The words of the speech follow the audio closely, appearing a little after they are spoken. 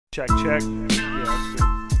Check, check. Yeah,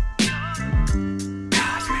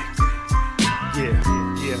 that's good.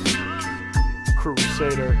 Yeah.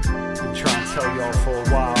 Crusader. Been trying to tell y'all for a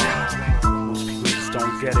while. Most people just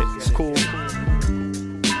don't get it. It's cool.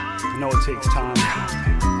 I know it takes time.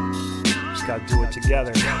 Just gotta do it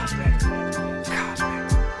together.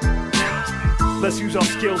 Let's use our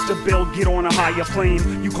skills to build, get on a higher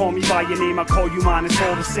plane. You call me by your name, I call you mine, it's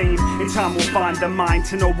all the same. In time we'll find the mind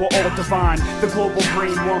to know we're all divine. The global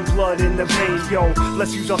brain, one blood in the vein. Yo,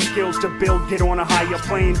 let's use our skills to build, get on a higher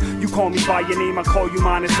plane. You call me by your name, I call you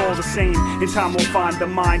mine, it's all the same. In time we'll find the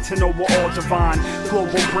mind to know we're all divine.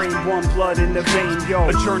 Global brain, one blood in the vein. Yo,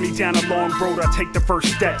 a journey down a long road, I take the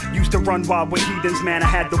first step. Used to run wild with heathens, man, I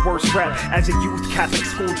had the worst rep. As a youth, Catholic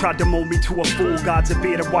school tried to mold me to a fool. God's a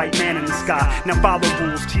bearded white man in the sky. Now follow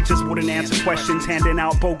rules, teachers wouldn't answer questions, handing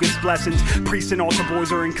out bogus blessings. Priests and altar boys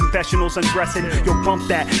are in confessionals undressing. You'll bump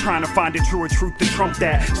that, trying to find a truer truth to trump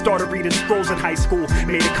that. Started reading scrolls in high school,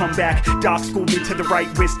 made a comeback. Doc schooled me to the right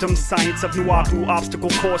wisdom, science of new obstacle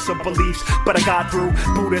course of beliefs. But I got through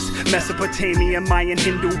Buddhist, Mesopotamian, Mayan,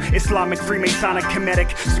 Hindu, Islamic, Freemasonic,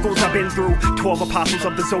 Kemetic schools I've been through. 12 apostles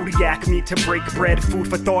of the zodiac, meat to break bread, food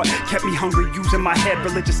for thought, kept me hungry using my head.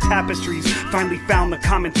 Religious tapestries, finally found the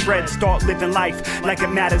common thread. Start living life like it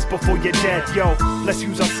matters before you're dead. Yo, let's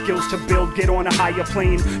use our skills to build, get on a higher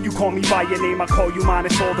plane. You call me by your name, I call you mine,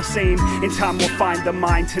 it's all the same. In time we'll find the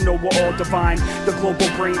mind to know we're all divine. The global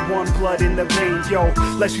brain, one blood in the vein. Yo,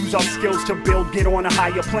 let's use our skills to build, get on a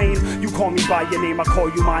higher plane. You call me by your name, I call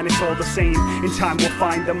you mine, it's all the same. In time we'll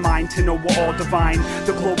find the mind to know we're all divine.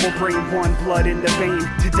 The global brain, one blood in the vein.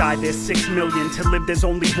 To die there's 6 million, to live there's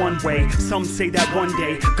only one way. Some say that one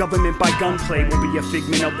day, government by gunplay will be a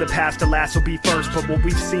figment of the past, the last will be first. But what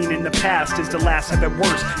we've seen in the past is the last of it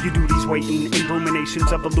worse. You do these waiting in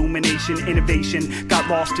ruminations of illumination, innovation. Got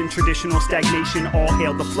lost in traditional stagnation, all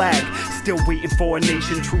hail the flag. Still waiting for a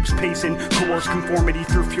nation, troops pacing, coerce conformity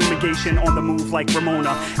through fumigation. On the move like Ramona.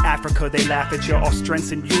 Africa, they laugh at you, our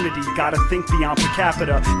strengths and unity. Gotta think beyond per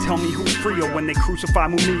capita. Tell me who's freer when they crucify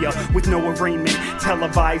Mumia with no arraignment,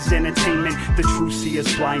 televised entertainment. The true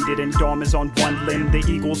seer's blinded and Dharma's on one limb. The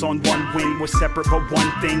eagles on one wing. We're separate but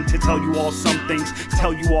one thing, to tell you all some things,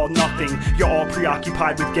 tell you all nothing. You're all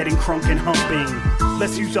preoccupied with getting crunk and humping.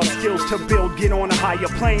 Let's use our skills to build, get on a higher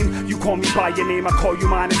plane. You call me by your name, I call you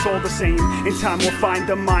mine, it's all the same. In time we'll find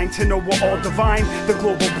the mind to know we're all divine. The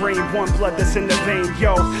global brain, one blood that's in the vein.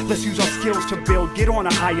 Yo, let's use our skills to build, get on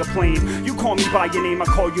a higher plane. You call me by your name, I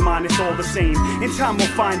call you mine, it's all the same. In time we'll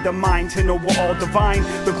find the mind to know we're all divine.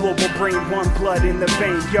 The global brain, one blood in the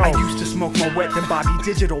vein. Yo, I used to smoke more wet than Bobby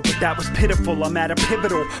Digital, but that was pitiful. I'm at a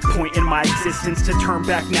pivotal point in my existence. To turn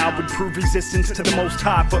back now would prove resistance to the most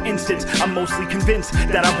high. For instance, I'm mostly convinced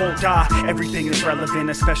that I won't die. Everything is relevant,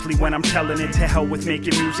 especially when I'm telling it. To hell with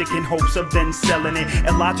making music in hopes of then selling it.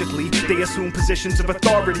 And logically, they assume positions of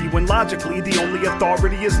authority, when logically the only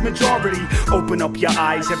authority is majority. Open up your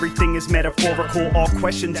eyes, everything is metaphorical. All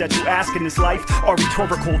questions that you ask in this life are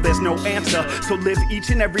rhetorical. There's no answer, so live each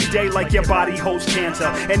and every day like your body holds cancer.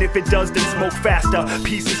 And if it does, then smoke faster.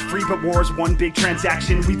 Peace is free, but war is one big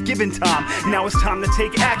transaction. We've given time, now it's time to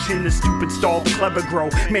take action. The stupid stall, the clever grow.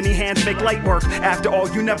 Many hands make light work. After all,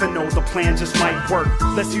 you never know, the plan just might work.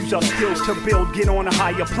 Let's use our skills to build, get on a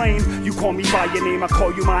higher plane. You call me by your name, I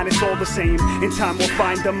call you mine, it's all the same. In time we'll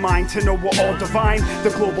find the mind to know we're all divine.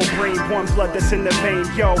 The global brain, one blood that's in the vein.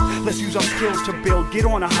 Yo, let's use our skills to build, get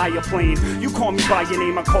on a higher plane. You call me by your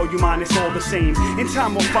name, I call you mine, it's all the same. In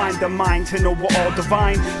time we'll find the mind to know we're all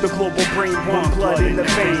divine. The global brain, one blood in the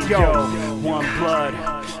vein. Yo, one blood,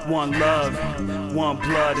 one love, one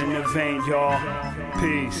blood in the vein, y'all.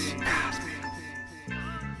 Peace.